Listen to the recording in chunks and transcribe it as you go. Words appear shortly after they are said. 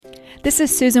This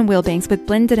is Susan Wilbanks with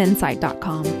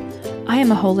blendedinsight.com. I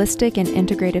am a holistic and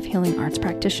integrative healing arts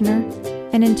practitioner,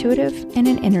 an intuitive, and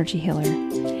an energy healer.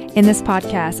 In this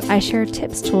podcast, I share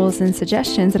tips, tools, and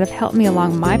suggestions that have helped me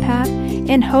along my path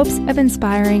in hopes of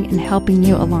inspiring and helping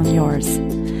you along yours.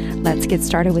 Let's get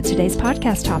started with today's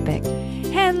podcast topic.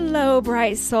 Hello,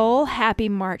 bright soul. Happy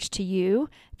March to you.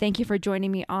 Thank you for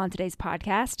joining me on today's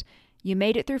podcast. You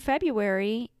made it through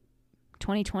February.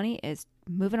 2020 is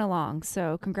moving along.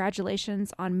 So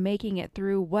congratulations on making it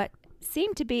through what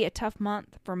seemed to be a tough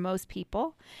month for most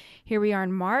people. Here we are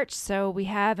in March. So we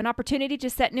have an opportunity to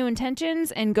set new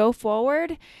intentions and go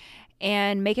forward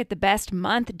and make it the best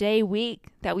month, day, week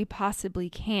that we possibly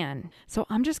can. So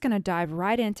I'm just going to dive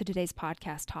right into today's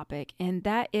podcast topic, and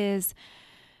that is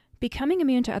becoming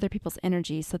immune to other people's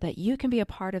energy so that you can be a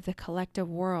part of the collective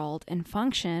world and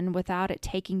function without it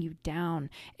taking you down.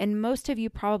 And most of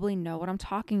you probably know what I'm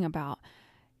talking about.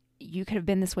 You could have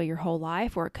been this way your whole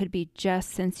life, or it could be just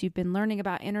since you've been learning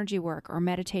about energy work or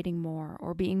meditating more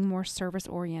or being more service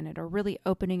oriented or really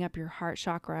opening up your heart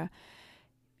chakra.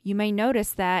 You may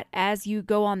notice that as you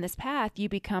go on this path, you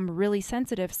become really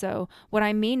sensitive. So what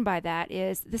I mean by that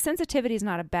is the sensitivity is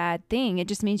not a bad thing. It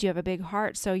just means you have a big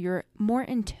heart. So you're more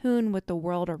in tune with the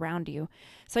world around you.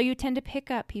 So you tend to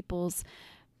pick up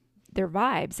their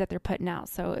vibes that they're putting out.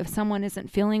 So if someone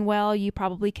isn't feeling well, you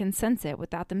probably can sense it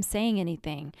without them saying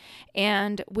anything.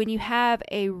 And when you have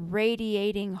a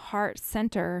radiating heart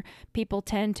center, people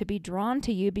tend to be drawn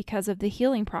to you because of the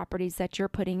healing properties that you're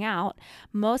putting out.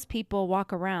 Most people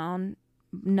walk around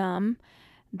numb,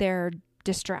 they're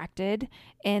distracted,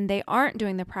 and they aren't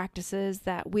doing the practices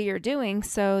that we are doing,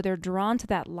 so they're drawn to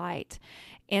that light.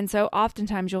 And so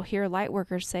oftentimes you'll hear light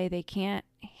workers say they can't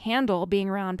handle being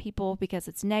around people because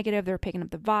it's negative. They're picking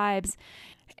up the vibes.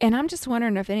 And I'm just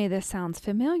wondering if any of this sounds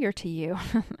familiar to you.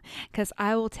 Because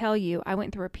I will tell you, I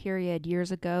went through a period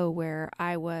years ago where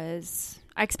I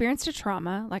experienced a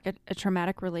trauma, like a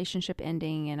traumatic relationship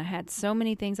ending. And I had so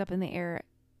many things up in the air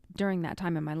during that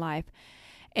time in my life.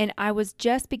 And I was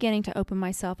just beginning to open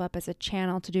myself up as a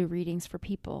channel to do readings for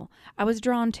people. I was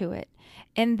drawn to it.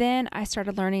 And then I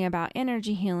started learning about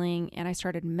energy healing, and I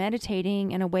started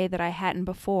meditating in a way that I hadn't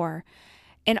before.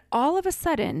 And all of a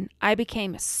sudden, I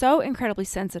became so incredibly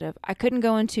sensitive. I couldn't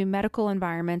go into medical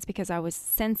environments because I was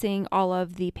sensing all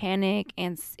of the panic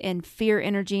and fear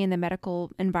energy in the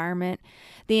medical environment,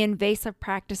 the invasive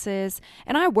practices.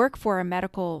 And I work for a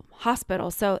medical hospital,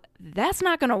 so that's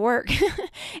not going to work.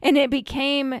 And it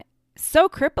became so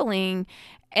crippling.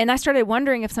 And I started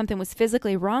wondering if something was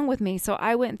physically wrong with me. So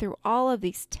I went through all of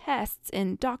these tests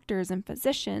and doctors and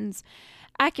physicians,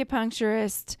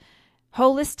 acupuncturists,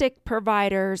 holistic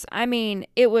providers. I mean,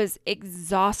 it was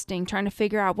exhausting trying to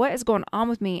figure out what is going on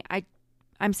with me.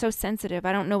 I'm so sensitive.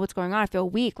 I don't know what's going on. I feel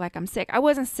weak, like I'm sick. I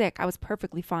wasn't sick. I was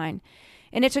perfectly fine.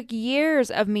 And it took years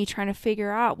of me trying to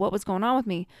figure out what was going on with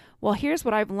me. Well, here's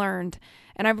what I've learned.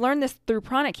 And I've learned this through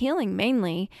pranic healing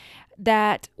mainly,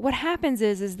 that what happens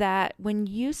is that when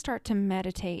you start to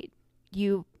meditate,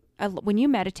 when you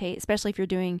meditate, especially if you're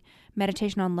doing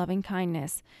meditation on loving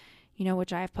kindness,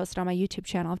 which I have posted on my YouTube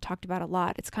channel, I've talked about a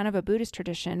lot. It's kind of a Buddhist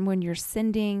tradition. When you're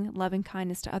sending loving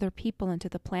kindness to other people and to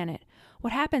the planet,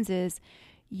 what happens is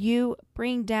you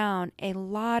bring down a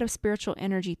lot of spiritual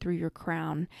energy through your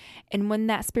crown. And when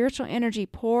that spiritual energy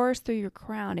pours through your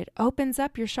crown, it opens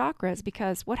up your chakras,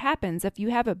 because what happens if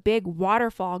you have a big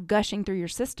waterfall gushing through your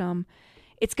system,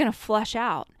 it's going to flush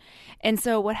out. And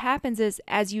so what happens is,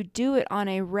 as you do it on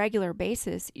a regular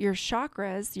basis, your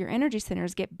chakras, your energy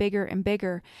centers get bigger and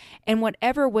bigger, and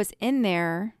whatever was in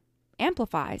there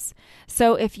amplifies.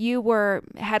 So if you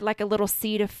had like a little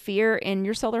seed of fear in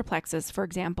your solar plexus, for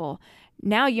example,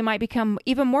 now you might become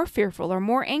even more fearful or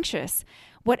more anxious.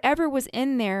 Whatever was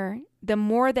in there, the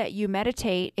more that you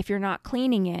meditate, if you're not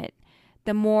cleaning it,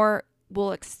 the more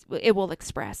it will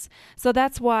express. So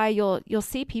that's why you'll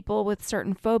see people with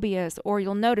certain phobias, or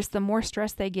you'll notice the more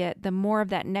stress they get, the more of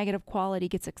that negative quality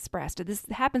gets expressed. This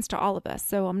happens to all of us,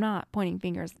 so I'm not pointing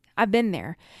fingers. I've been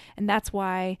there, and that's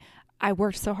why I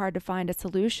worked so hard to find a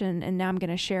solution, and now I'm going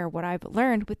to share what I've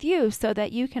learned with you so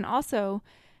that you can also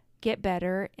get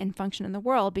better and function in the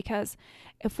world. Because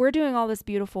if we're doing all this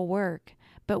beautiful work,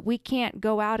 but we can't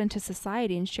go out into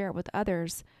society and share it with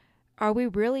others, are we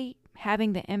really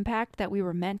having the impact that we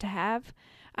were meant to have?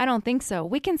 I don't think so.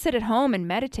 We can sit at home and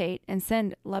meditate and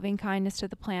send loving kindness to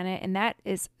the planet, and that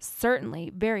is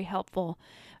certainly very helpful.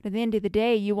 But at the end of the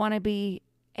day, you want to be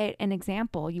an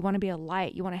example. You want to be a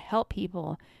light. You want to help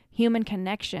people. Human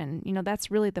connection.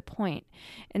 That's really the point.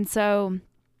 And so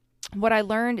what I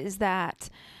learned is that,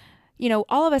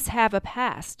 all of us have a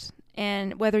past.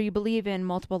 And whether you believe in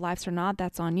multiple lives or not,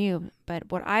 that's on you.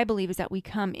 But what I believe is that we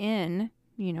come in,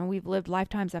 we've lived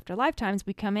lifetimes after lifetimes.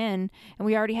 We come in and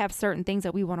we already have certain things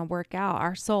that we want to work out.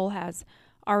 Our soul has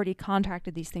already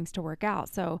contracted these things to work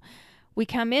out. So we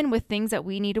come in with things that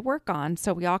we need to work on.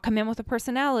 So we all come in with a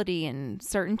personality and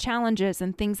certain challenges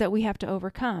and things that we have to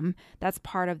overcome. That's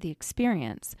part of the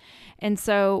experience. And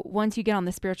so once you get on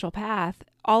the spiritual path,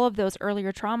 all of those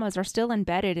earlier traumas are still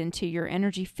embedded into your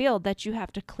energy field that you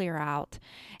have to clear out.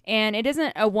 And it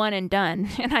isn't a one and done.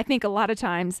 And I think a lot of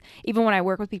times, even when I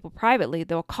work with people privately,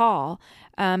 they'll call,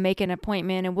 make an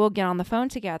appointment, and we'll get on the phone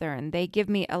together. And they give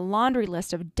me a laundry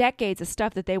list of decades of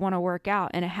stuff that they want to work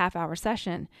out in a half-hour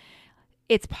session.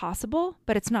 It's possible,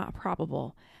 but it's not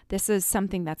probable. This is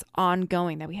something that's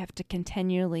ongoing that we have to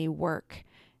continually work.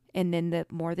 And then the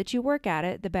more that you work at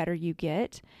it, the better you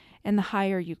get and the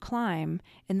higher you climb,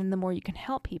 and then the more you can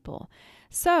help people.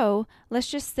 So let's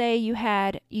just say you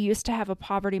used to have a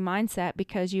poverty mindset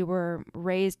because you were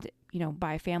raised,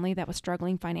 by a family that was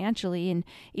struggling financially. And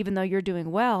even though you're doing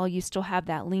well, you still have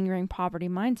that lingering poverty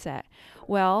mindset.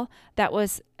 Well, that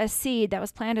was a seed that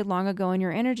was planted long ago in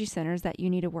your energy centers that you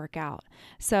need to work out.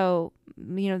 So,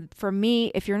 for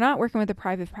me, if you're not working with a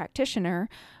private practitioner,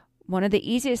 one of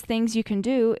the easiest things you can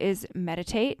do is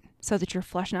meditate so that you're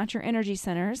flushing out your energy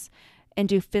centers, and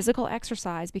do physical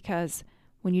exercise, because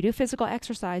when you do physical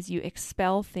exercise, you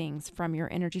expel things from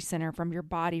your energy center, from your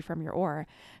body, from your aura.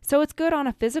 So it's good on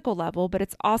a physical level, but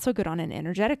it's also good on an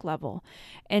energetic level.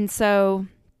 And so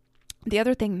the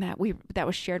other thing that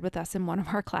was shared with us in one of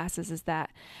our classes is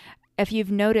that if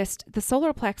you've noticed, the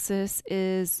solar plexus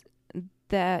is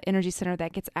the energy center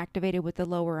that gets activated with the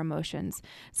lower emotions.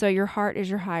 So your heart is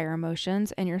your higher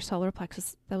emotions, and your solar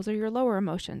plexus, those are your lower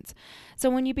emotions. So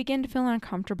when you begin to feel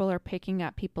uncomfortable or picking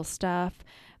up people's stuff,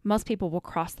 most people will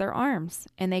cross their arms,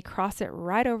 and they cross it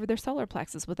right over their solar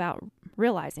plexus without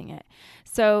realizing it.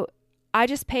 So I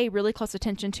just pay really close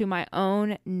attention to my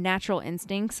own natural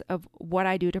instincts of what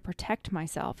I do to protect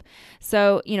myself.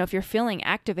 So, if you're feeling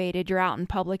activated, you're out in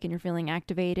public and you're feeling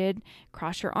activated,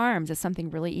 cross your arms. It's something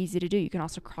really easy to do. You can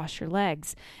also cross your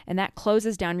legs, and that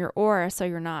closes down your aura so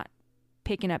you're not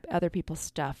picking up other people's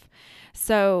stuff.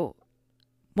 So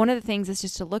one of the things is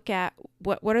just to look at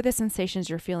what are the sensations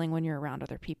you're feeling when you're around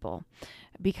other people,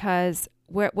 because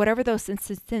whatever those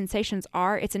sensations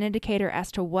are, it's an indicator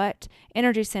as to what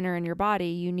energy center in your body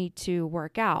you need to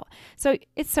work out. So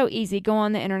it's so easy. Go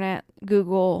on the internet,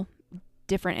 Google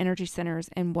different energy centers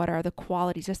and what are the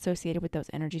qualities associated with those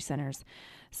energy centers.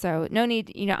 So no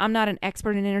need, I'm not an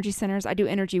expert in energy centers. I do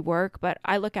energy work, but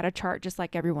I look at a chart just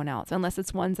like everyone else, unless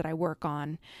it's ones that I work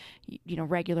on,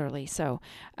 regularly. So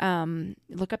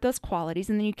look up those qualities,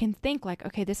 and then you can think like,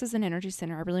 okay, this is an energy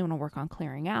center I really want to work on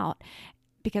clearing out,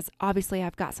 because obviously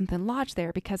I've got something lodged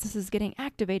there, because this is getting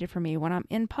activated for me when I'm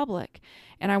in public,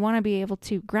 and I want to be able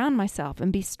to ground myself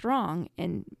and be strong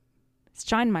and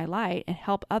shine my light and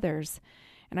help others.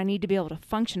 And I need to be able to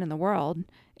function in the world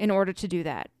in order to do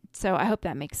that. So I hope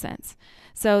that makes sense.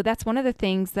 So that's one of the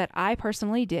things that I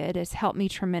personally did, is helped me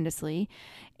tremendously.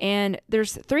 And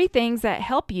there's 3 things that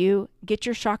help you get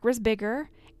your chakras bigger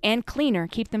and cleaner,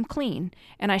 keep them clean.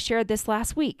 And I shared this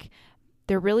last week.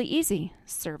 They're really easy: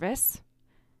 service,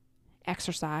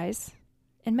 exercise,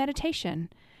 and meditation.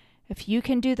 If you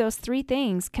can do those 3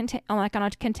 things like on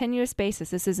a continuous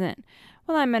basis, this isn't,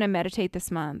 well, I'm going to meditate this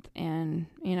month and,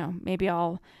 maybe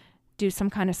I'll do some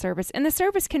kind of service. And the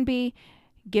service can be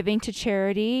giving to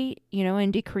charity,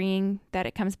 and decreeing that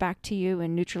it comes back to you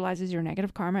and neutralizes your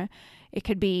negative karma. It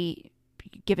could be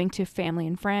giving to family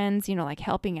and friends, like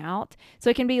helping out. So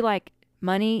it can be like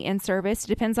money and service. It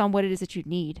depends on what it is that you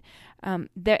need.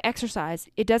 The exercise,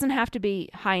 it doesn't have to be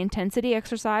high intensity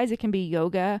exercise. It can be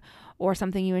yoga or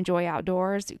something you enjoy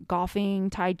outdoors, golfing,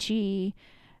 Tai Chi.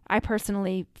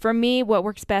 For me, what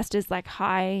works best is like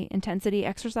high intensity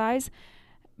exercise,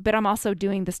 but I'm also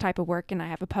doing this type of work and I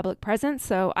have a public presence.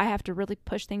 So I have to really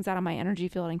push things out of my energy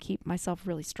field and keep myself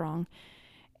really strong.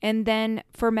 And then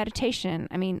for meditation,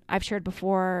 I've shared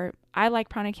before, I like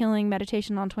pranic healing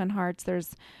meditation on Twin Hearts.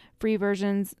 There's free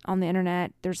versions on the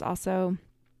internet. There's also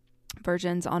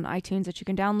versions on iTunes that you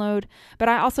can download. But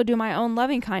I also do my own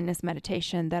loving kindness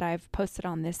meditation that I've posted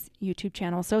on this YouTube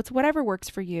channel. So it's whatever works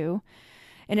for you.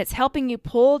 And it's helping you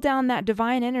pull down that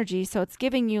divine energy. So it's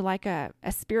giving you like a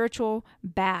spiritual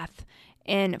bath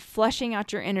and flushing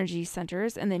out your energy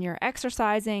centers. And then you're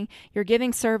exercising, you're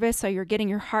giving service, so you're getting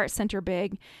your heart center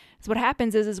big. So what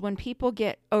happens is when people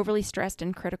get overly stressed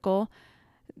and critical,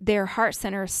 their heart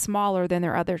center is smaller than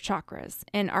their other chakras.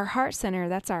 And our heart center,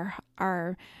 that's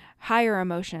our higher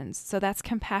emotions. So that's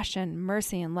compassion,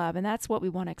 mercy, and love. And that's what we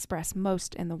want to express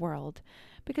most in the world,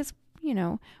 because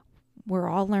we're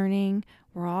all learning,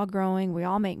 we're all growing, we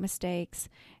all make mistakes.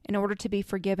 In order to be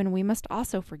forgiven, we must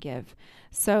also forgive.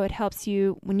 So it helps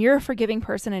you, when you're a forgiving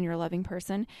person and you're a loving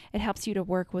person, it helps you to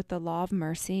work with the law of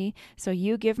mercy. So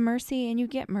you give mercy and you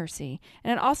get mercy.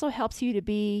 And it also helps you to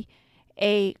be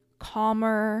a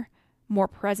calmer, more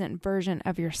present version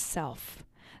of yourself.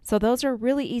 So those are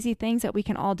really easy things that we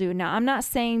can all do. Now, I'm not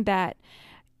saying that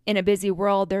in a busy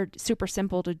world, they're super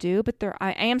simple to do, but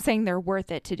I am saying they're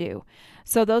worth it to do.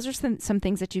 So those are some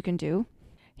things that you can do.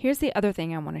 Here's the other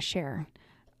thing I want to share.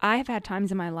 I've had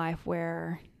times in my life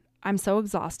where I'm so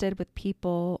exhausted with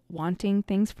people wanting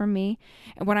things from me.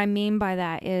 And what I mean by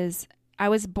that is I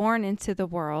was born into the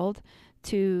world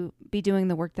to be doing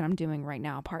the work that I'm doing right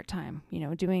now part-time,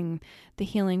 doing the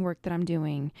healing work that I'm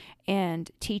doing and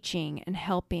teaching and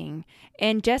helping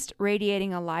and just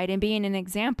radiating a light and being an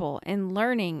example and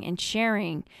learning and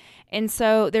sharing. And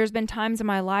so there's been times in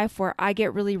my life where I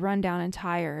get really run down and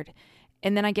tired.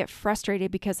 And then I get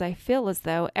frustrated because I feel as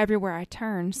though everywhere I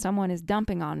turn, someone is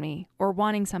dumping on me or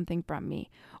wanting something from me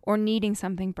or needing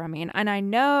something from me. And I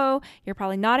know you're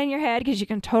probably nodding your head because you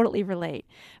can totally relate.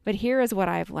 But here is what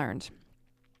I've learned.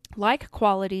 Like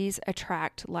qualities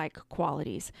attract like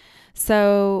qualities.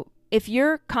 So if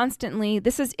you're constantly,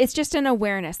 it's just an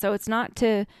awareness. So it's not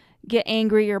to get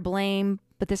angry or blame,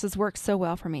 but this has worked so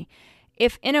well for me.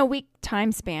 If in a week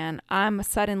time span, I'm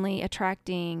suddenly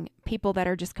attracting people that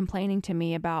are just complaining to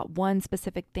me about one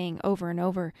specific thing over and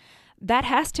over, that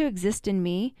has to exist in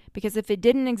me, because if it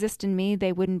didn't exist in me,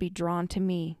 they wouldn't be drawn to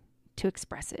me to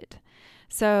express it.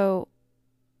 So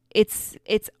it's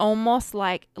almost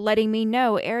like letting me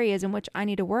know areas in which I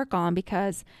need to work on,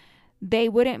 because they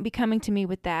wouldn't be coming to me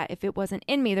with that if it wasn't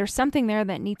in me. There's something there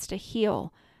that needs to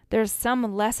heal. There's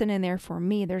some lesson in there for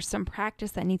me. There's some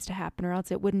practice that needs to happen, or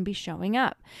else it wouldn't be showing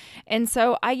up. And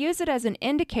so I use it as an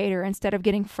indicator instead of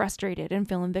getting frustrated and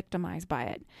feeling victimized by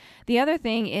it. The other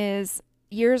thing is,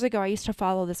 years ago, I used to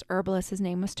follow this herbalist. His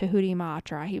name was Tahuti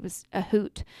Matra. He was a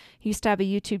hoot. He used to have a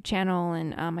YouTube channel,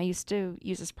 and I used to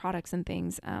use his products and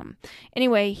things.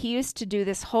 Anyway, he used to do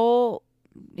this whole,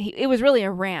 it was really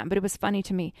a rant, but it was funny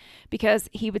to me, because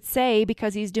he would say,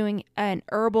 because he's doing an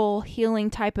herbal healing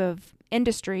type of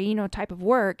industry, type of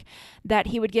work, that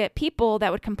he would get people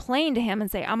that would complain to him and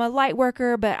say, I'm a light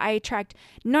worker, but I attract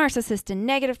narcissists and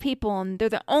negative people, and they're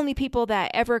the only people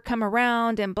that ever come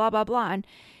around, and blah, blah, blah. And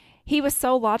he was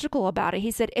so logical about it.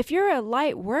 He said, if you're a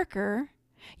light worker,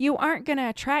 you aren't going to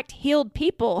attract healed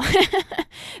people.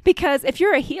 Because if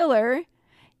you're a healer,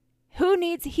 who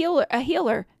needs a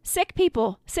healer? Sick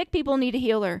people. Sick people need a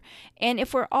healer. And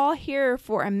if we're all here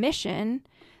for a mission,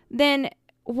 then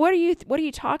what are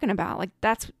you talking about? Like,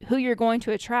 that's who you're going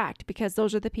to attract, because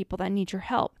those are the people that need your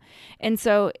help. And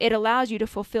so it allows you to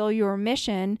fulfill your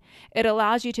mission. It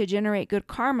allows you to generate good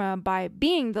karma by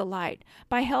being the light,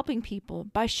 by helping people,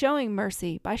 by showing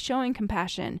mercy, by showing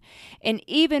compassion. And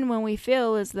even when we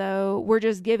feel as though we're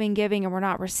just giving, and we're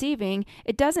not receiving,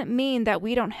 it doesn't mean that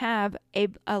we don't have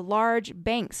a large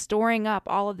bank storing up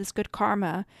all of this good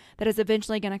karma that is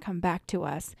eventually going to come back to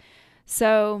us.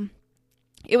 So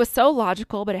it was so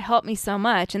logical, but it helped me so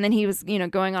much. And then he was,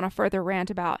 going on a further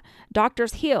rant about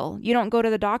doctors heal. You don't go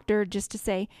to the doctor just to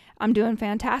say, I'm doing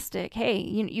fantastic. Hey,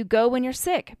 you go when you're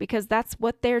sick, because that's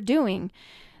what they're doing.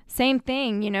 Same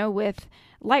thing, with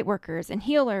light workers and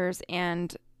healers.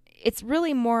 And it's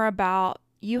really more about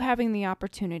you having the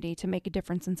opportunity to make a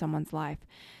difference in someone's life.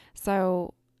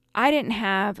 So I didn't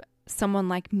have someone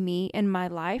like me in my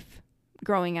life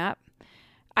growing up.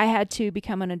 I had to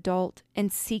become an adult and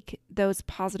seek those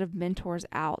positive mentors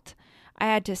out. I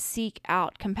had to seek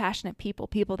out compassionate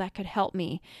people that could help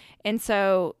me. And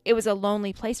so it was a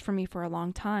lonely place for me for a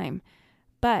long time.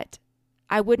 But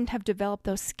I wouldn't have developed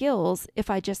those skills if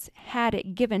I just had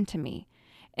it given to me.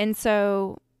 And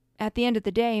so at the end of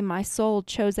the day, my soul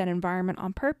chose that environment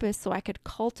on purpose so I could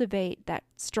cultivate that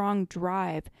strong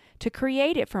drive to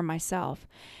create it for myself.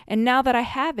 And now that I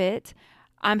have it,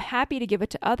 I'm happy to give it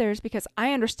to others, because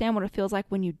I understand what it feels like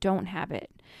when you don't have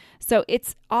it. So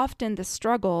it's often the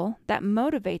struggle that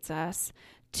motivates us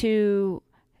to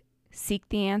seek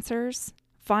the answers,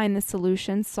 find the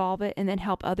solution, solve it, and then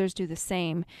help others do the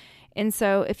same. And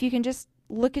so if you can just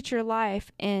look at your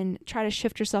life and try to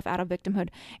shift yourself out of victimhood,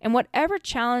 and whatever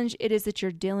challenge it is that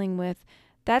you're dealing with,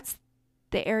 that's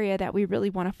the area that we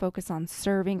really want to focus on,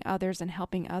 serving others and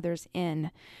helping others in.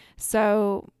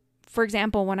 So for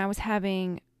example, when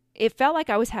it felt like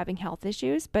I was having health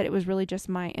issues, but it was really just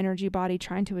my energy body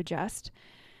trying to adjust.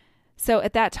 So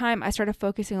at that time, I started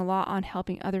focusing a lot on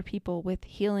helping other people with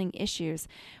healing issues.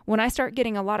 When I start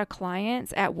getting a lot of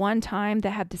clients at one time that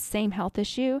have the same health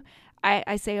issue,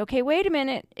 I say, okay, wait a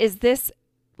minute. Is this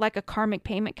like a karmic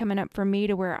payment coming up for me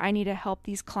to where I need to help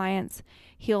these clients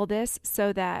heal this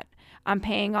so that I'm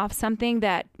paying off something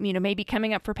that, may be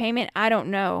coming up for payment? I don't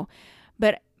know.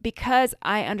 But because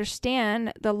I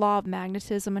understand the law of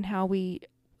magnetism and how we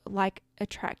like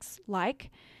attracts like,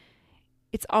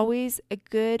 it's always a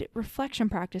good reflection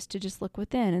practice to just look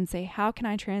within and say, how can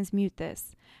I transmute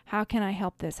this? How can I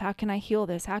help this? How can I heal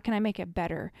this? How can I make it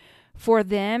better for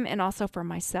them and also for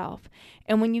myself?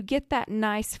 And when you get that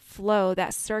nice flow,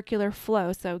 that circular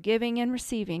flow, so giving and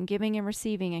receiving,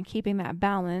 and keeping that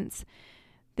balance,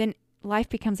 then life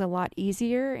becomes a lot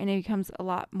easier and it becomes a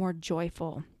lot more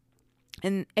joyful.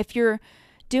 And if you're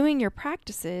doing your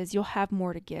practices, you'll have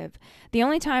more to give. The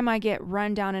only time I get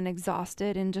run down and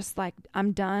exhausted and just like,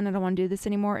 I'm done, I don't want to do this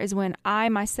anymore, is when I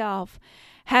myself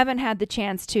haven't had the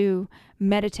chance to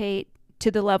meditate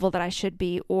to the level that I should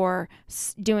be, or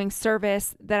doing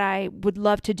service that I would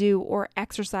love to do, or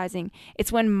exercising.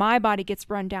 It's when my body gets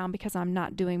run down because I'm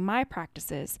not doing my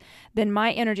practices. Then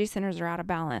my energy centers are out of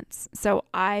balance. So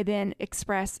I then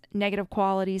express negative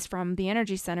qualities from the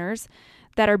energy centers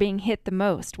that are being hit the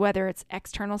most, whether it's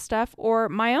external stuff or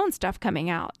my own stuff coming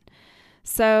out.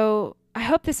 So I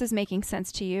hope this is making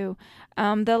sense to you.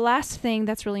 The last thing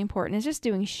that's really important is just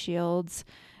doing shields,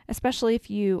 especially if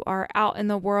you are out in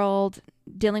the world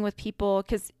dealing with people,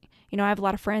 because, I have a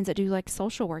lot of friends that do like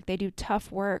social work. They do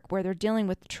tough work where they're dealing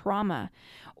with trauma,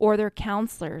 or they're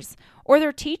counselors, or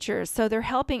they're teachers. So they're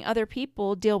helping other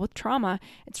people deal with trauma.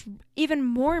 It's even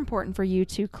more important for you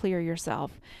to clear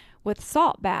yourself with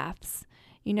salt baths,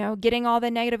 getting all the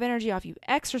negative energy off you,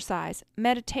 exercise,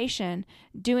 meditation,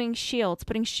 doing shields,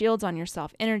 putting shields on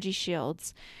yourself, energy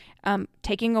shields,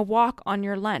 taking a walk on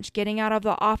your lunch, getting out of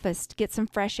the office to get some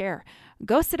fresh air.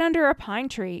 Go sit under a pine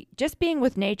tree. Just being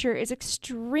with nature is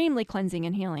extremely cleansing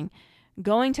and healing.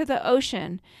 Going to the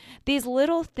ocean. These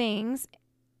little things,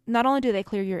 not only do they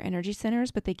clear your energy centers,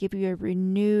 but they give you a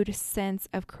renewed sense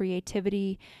of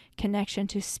creativity, connection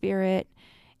to spirit,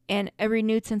 and a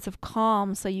renewed sense of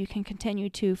calm so you can continue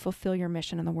to fulfill your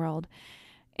mission in the world.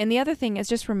 And the other thing is,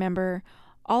 just remember,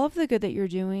 all of the good that you're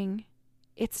doing,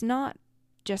 it's not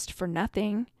just for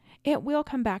nothing. It will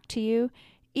come back to you,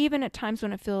 even at times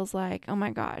when it feels like, oh my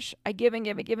gosh, I give and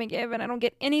give and give and give and I don't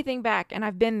get anything back. And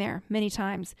I've been there many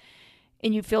times,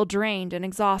 and you feel drained and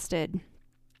exhausted.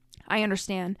 I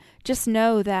understand. Just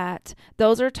know that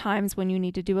those are times when you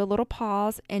need to do a little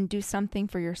pause and do something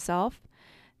for yourself.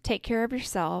 Take care of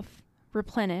yourself,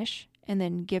 replenish, and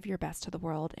then give your best to the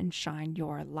world and shine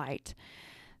your light.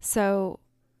 So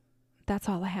that's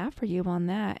all I have for you on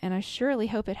that. And I surely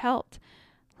hope it helped.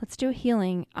 Let's do a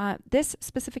healing. This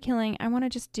specific healing, I want to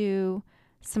just do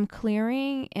some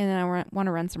clearing, and then I want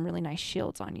to run some really nice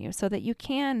shields on you so that you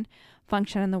can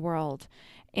function in the world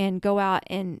and go out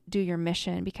and do your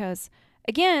mission. Because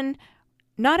again,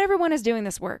 not everyone is doing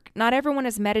this work. Not everyone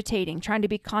is meditating, trying to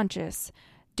be conscious,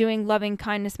 doing loving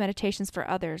kindness meditations for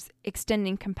others,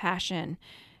 extending compassion.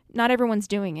 Not everyone's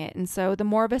doing it. And so the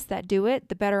more of us that do it,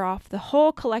 the better off the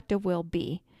whole collective will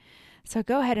be. So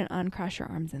go ahead and uncross your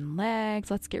arms and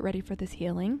legs. Let's get ready for this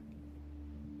healing.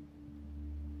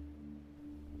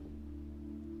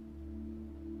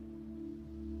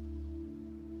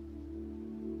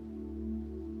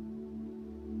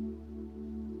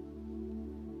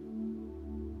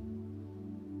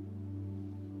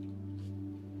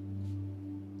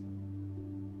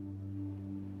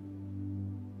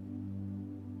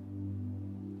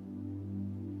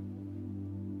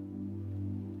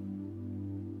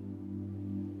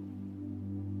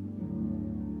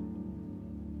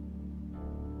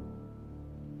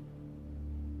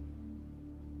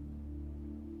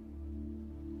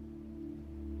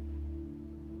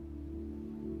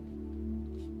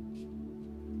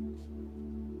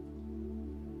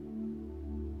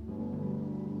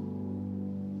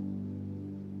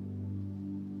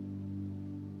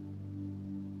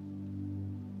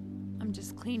 I'm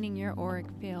just cleaning your auric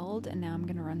field, and now I'm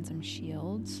going to run some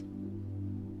shields.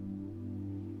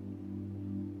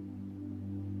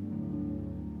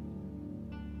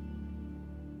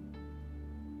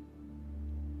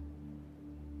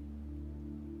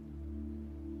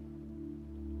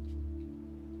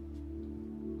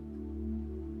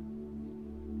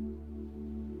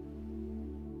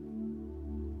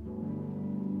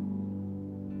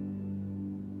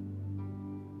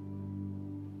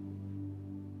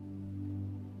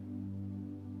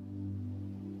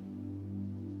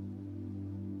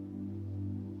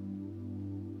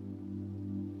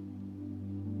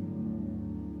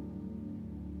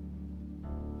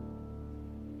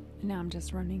 Now I'm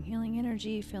just running healing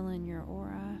energy, filling your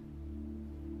aura.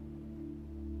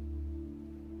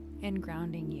 and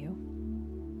grounding you.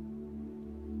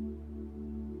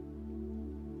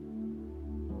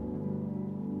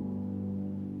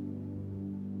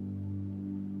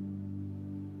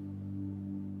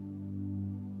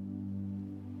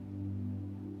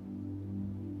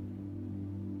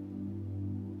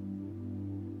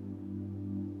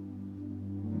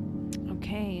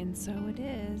 Okay, and so it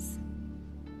is.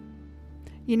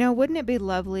 Wouldn't it be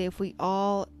lovely if we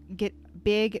all get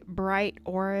big, bright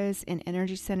auras and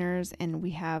energy centers, and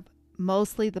we have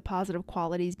mostly the positive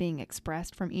qualities being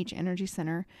expressed from each energy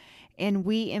center, and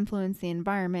we influence the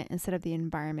environment instead of the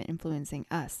environment influencing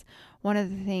us? One of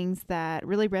the things that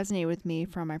really resonated with me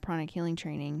from my pranic healing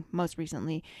training most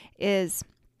recently is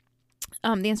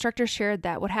the instructor shared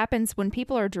that what happens when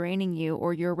people are draining you,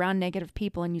 or you're around negative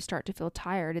people and you start to feel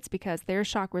tired, it's because their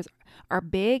chakras are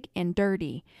big and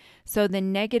dirty. So the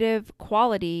negative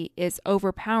quality is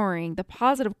overpowering the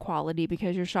positive quality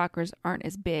because your chakras aren't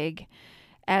as big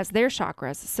as their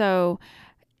chakras. So,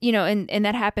 and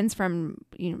that happens from,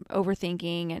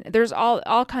 overthinking, and there's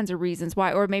all kinds of reasons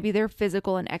why, or maybe they're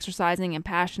physical and exercising and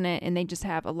passionate and they just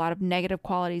have a lot of negative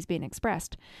qualities being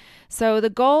expressed. So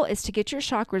the goal is to get your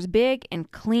chakras big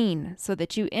and clean so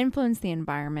that you influence the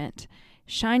environment,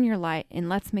 shine your light, and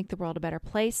let's make the world a better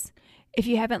place. If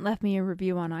you haven't left me a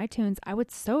review on iTunes, I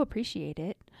would so appreciate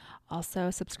it.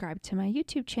 Also, subscribe to my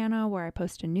YouTube channel where I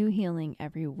post a new healing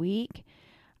every week.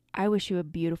 I wish you a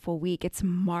beautiful week. It's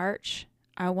March.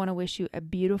 I want to wish you a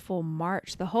beautiful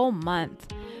March, the whole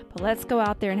month. But let's go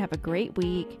out there and have a great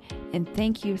week. And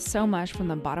thank you so much from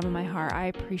the bottom of my heart. I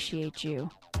appreciate you.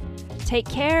 Take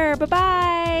care.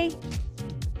 Bye-bye.